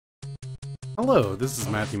Hello, this is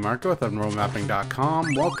Matthew Marco with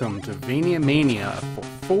UnrollMapping.com. Welcome to VaniaMania for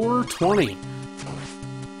 420.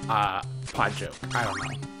 Pod joke. I don't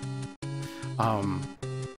know.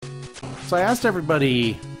 So I asked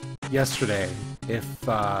everybody yesterday if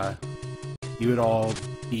you would all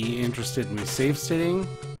be interested in me save stating,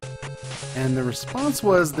 and the response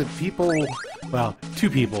was that people, well,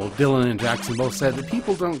 two people, Dylan and Jackson, both said that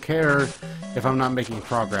people don't care if I'm not making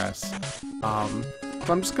progress.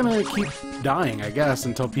 So I'm just gonna keep dying, I guess,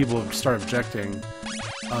 until people start objecting.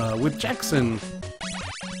 With Jackson,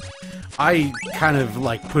 I kind of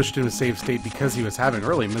like pushed him to save state because he was having a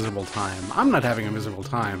really miserable time. I'm not having a miserable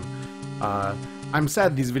time. I'm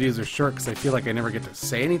sad these videos are short because I feel like I never get to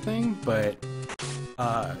say anything, but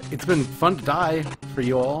it's been fun to die for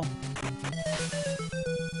you all.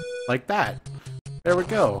 Like that. There we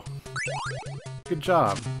go. Good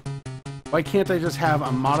job. Why can't I just have a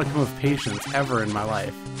modicum of patience ever in my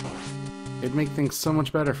life? It'd make things so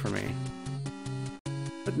much better for me.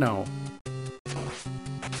 But no.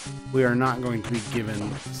 We are not going to be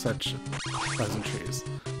given such pleasantries,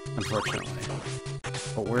 unfortunately.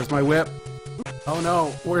 But where's my whip? Oh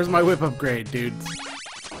no, where's my whip upgrade, dudes?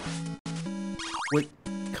 Wait,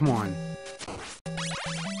 come on.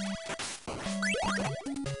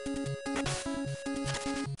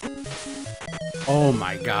 Oh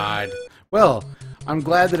my god. Well, I'm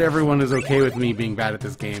glad that everyone is okay with me being bad at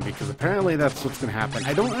this game, because apparently that's what's gonna happen.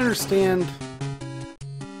 I don't understand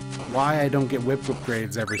why I don't get whip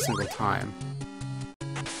upgrades every single time.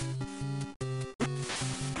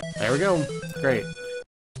 There we go. Great.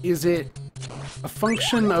 Is it a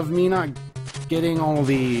function of me not getting all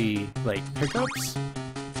the, like, pickups?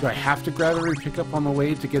 Do I have to grab every pickup on the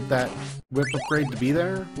way to get that whip upgrade to be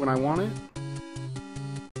there when I want it?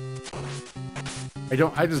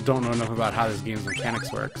 I just don't know enough about how this game's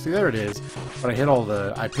mechanics work. See, there it is. But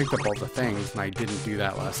I picked up all the things, and I didn't do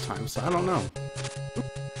that last time, so I don't know.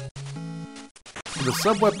 The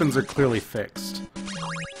sub-weapons are clearly fixed.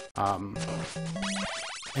 And,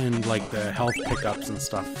 like, the health pickups and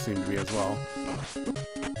stuff seem to be as well.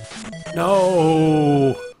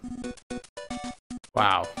 No!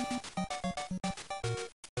 Wow.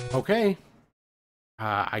 Okay.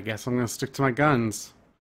 I guess I'm gonna stick to my guns.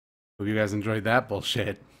 Hope you guys enjoyed that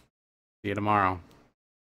bullshit. See you tomorrow.